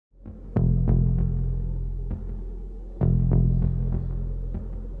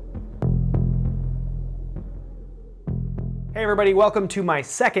Hey everybody, welcome to my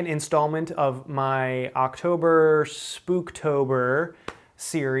second installment of my October Spooktober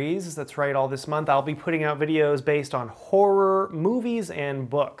series. That's right, all this month I'll be putting out videos based on horror movies and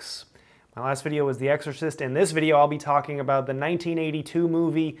books. My last video was The Exorcist. In this video I'll be talking about the 1982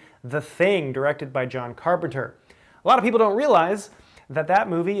 movie The Thing, directed by John Carpenter. A lot of people don't realize that that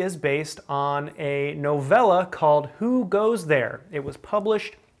movie is based on a novella called Who Goes There? It was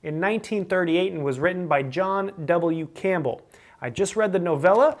published in 1938 and was written by John W. Campbell. I just read the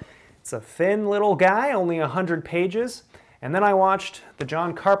novella. It's a thin little guy, only 100 pages. And then I watched the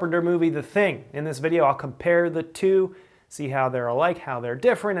John Carpenter movie, The Thing. In this video, I'll compare the two, see how they're alike, how they're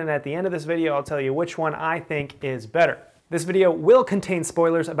different, and at the end of this video, I'll tell you which one I think is better. This video will contain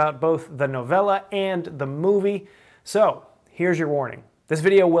spoilers about both the novella and the movie, so here's your warning. This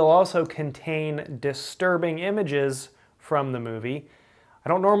video will also contain disturbing images from the movie. I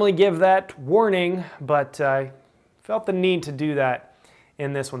don't normally give that warning, but I felt the need to do that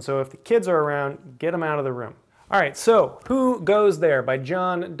in this one. So if the kids are around, get them out of the room. All right, so Who Goes There by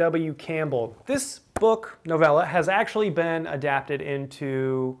John W. Campbell. This book, novella, has actually been adapted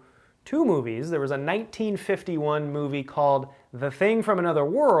into two movies. There was a 1951 movie called The Thing from Another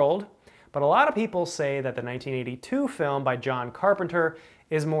World, but a lot of people say that the 1982 film by John Carpenter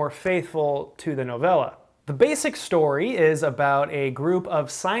is more faithful to the novella. The basic story is about a group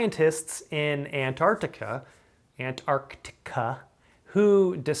of scientists in Antarctica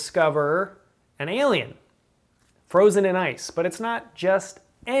who discover an alien frozen in ice. But it's not just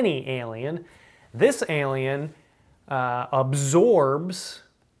any alien. This alien absorbs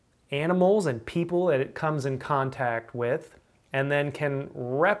animals and people that it comes in contact with and then can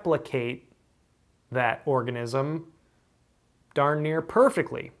replicate that organism darn near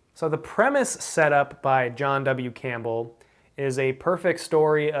perfectly. So the premise set up by John W. Campbell is a perfect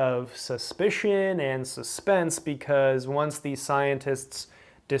story of suspicion and suspense, because once these scientists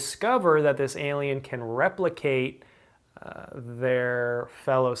discover that this alien can replicate their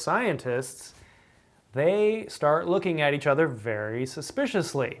fellow scientists, they start looking at each other very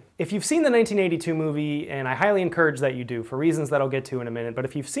suspiciously. If you've seen the 1982 movie, and I highly encourage that you do for reasons that I'll get to in a minute, but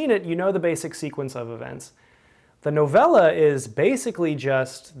if you've seen it, you know the basic sequence of events. The novella is basically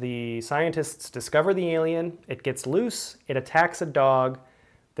just the scientists discover the alien, it gets loose, it attacks a dog,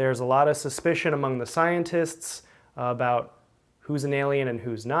 there's a lot of suspicion among the scientists about who's an alien and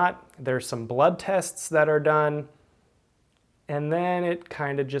who's not. There's some blood tests that are done, and then it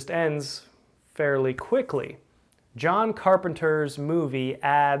kind of just ends fairly quickly. John Carpenter's movie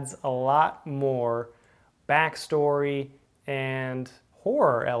adds a lot more backstory and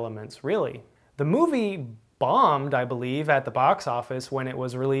horror elements, really. The movie bombed, I believe, at the box office when it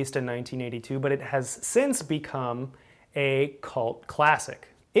was released in 1982, but it has since become a cult classic.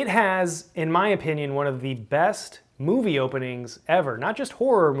 It has, in my opinion, one of the best movie openings ever. Not just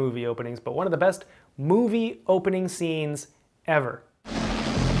horror movie openings, but one of the best movie opening scenes ever.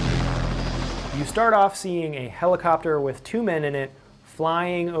 You start off seeing a helicopter with two men in it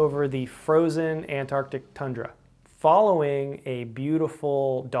flying over the frozen Antarctic tundra, following a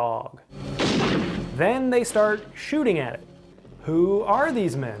beautiful dog. Then they start shooting at it. Who are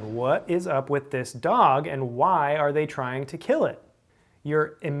these men? What is up with this dog, and why are they trying to kill it?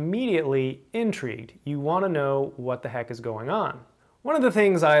 You're immediately intrigued. You want to know what the heck is going on. One of the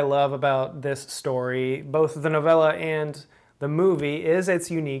things I love about this story, both the novella and the movie, is its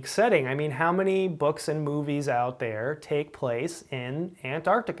unique setting. I mean, how many books and movies out there take place in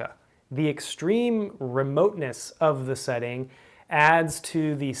Antarctica? The extreme remoteness of the setting adds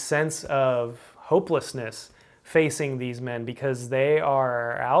to the sense of hopelessness facing these men, because they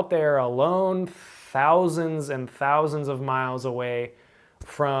are out there alone, thousands and thousands of miles away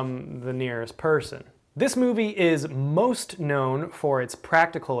from the nearest person. This movie is most known for its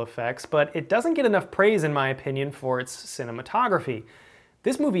practical effects, but it doesn't get enough praise, in my opinion, for its cinematography.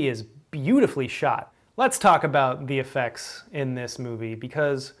 This movie is beautifully shot. Let's talk about the effects in this movie,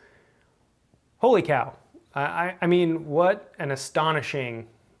 because holy cow. I mean, what an astonishing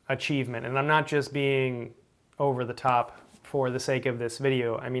achievement. And I'm not just being over the top for the sake of this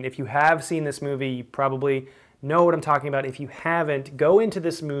video. I mean, if you have seen this movie, you probably know what I'm talking about. If you haven't, go into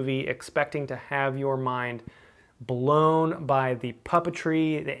this movie expecting to have your mind blown by the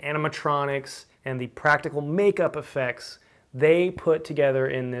puppetry, the animatronics, and the practical makeup effects they put together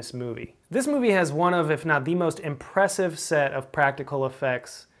in this movie. This movie has one of, if not the most impressive set of practical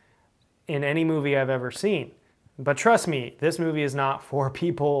effects in any movie I've ever seen. But trust me, this movie is not for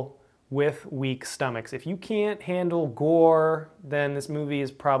people with weak stomachs. If you can't handle gore, then this movie is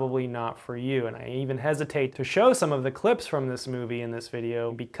probably not for you. And I even hesitate to show some of the clips from this movie in this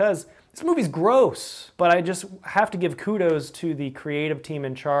video because this movie's gross. But I just have to give kudos to the creative team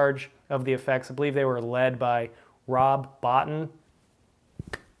in charge of the effects. I believe they were led by Rob Bottin.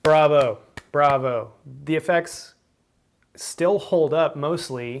 Bravo, bravo. The effects still hold up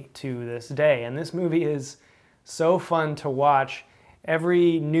mostly to this day, and this movie is so fun to watch.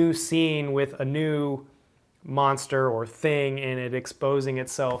 Every new scene with a new monster or thing in it exposing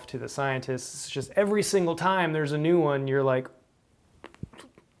itself to the scientists, it's just every single time there's a new one, you're like,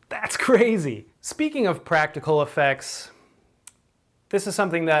 that's crazy. Speaking of practical effects, this is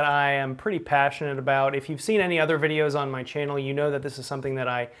something that I am pretty passionate about. If you've seen any other videos on my channel, you know that this is something that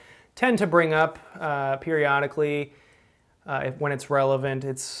I tend to bring up periodically when it's relevant.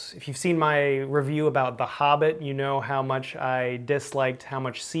 If you've seen my review about The Hobbit, you know how much I disliked how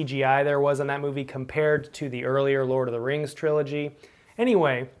much CGI there was in that movie compared to the earlier Lord of the Rings trilogy.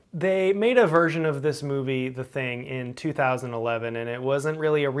 Anyway, they made a version of this movie, The Thing, in 2011, and it wasn't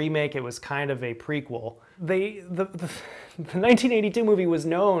really a remake, it was kind of a prequel. The 1982 movie was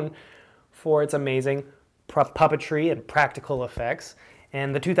known for its amazing puppetry and practical effects,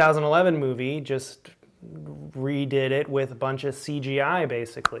 and the 2011 movie just redid it with a bunch of CGI,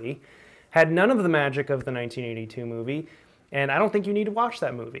 basically. Had none of the magic of the 1982 movie, and I don't think you need to watch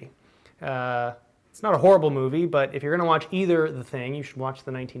that movie. It's not a horrible movie, but if you're going to watch either The Thing, you should watch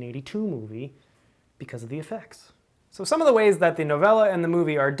the 1982 movie because of the effects. So some of the ways that the novella and the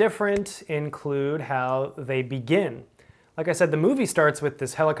movie are different include how they begin. Like I said, the movie starts with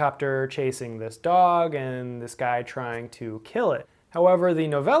this helicopter chasing this dog and this guy trying to kill it. However, the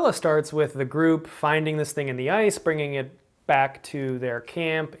novella starts with the group finding this thing in the ice, bringing it back to their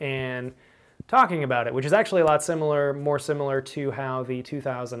camp, and talking about it, which is actually a lot more similar to how the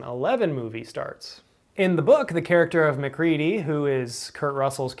 2011 movie starts. In the book, the character of MacReady, who is Kurt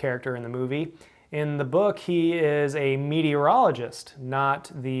Russell's character in the movie, in the book he is a meteorologist,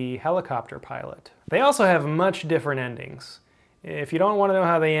 not the helicopter pilot. They also have much different endings. If you don't want to know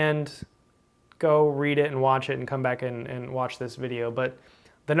how they end, go read it and watch it and come back and watch this video. But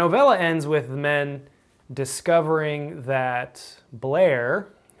the novella ends with the men discovering that Blair,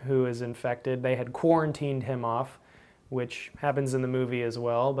 who is infected, they had quarantined him off, which happens in the movie as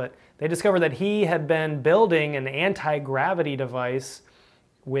well, but they discovered that he had been building an anti-gravity device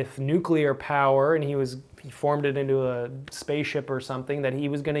with nuclear power, and he formed it into a spaceship or something that he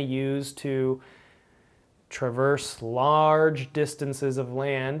was going to use to traverse large distances of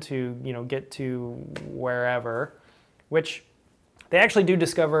land to, get to wherever, which they actually do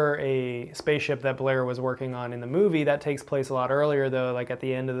discover a spaceship that Blair was working on in the movie. That takes place a lot earlier, though, like at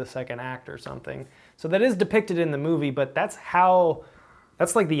the end of the second act or something. So that is depicted in the movie, but that's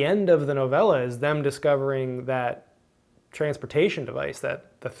like the end of the novella, is them discovering that transportation device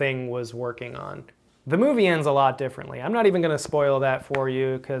that the Thing was working on. The movie ends a lot differently. I'm not even going to spoil that for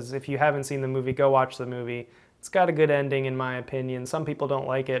you, because if you haven't seen the movie, go watch the movie. It's got a good ending in my opinion. Some people don't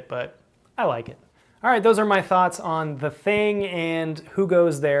like it, but I like it. All right, those are my thoughts on The Thing and Who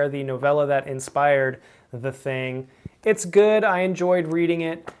Goes There, the novella that inspired The Thing. It's good, I enjoyed reading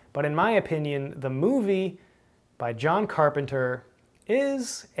it, but in my opinion, the movie by John Carpenter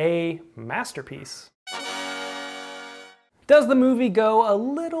is a masterpiece. Does the movie go a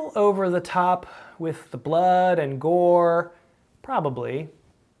little over the top with the blood and gore? Probably,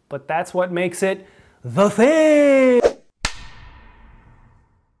 but that's what makes it The Thing!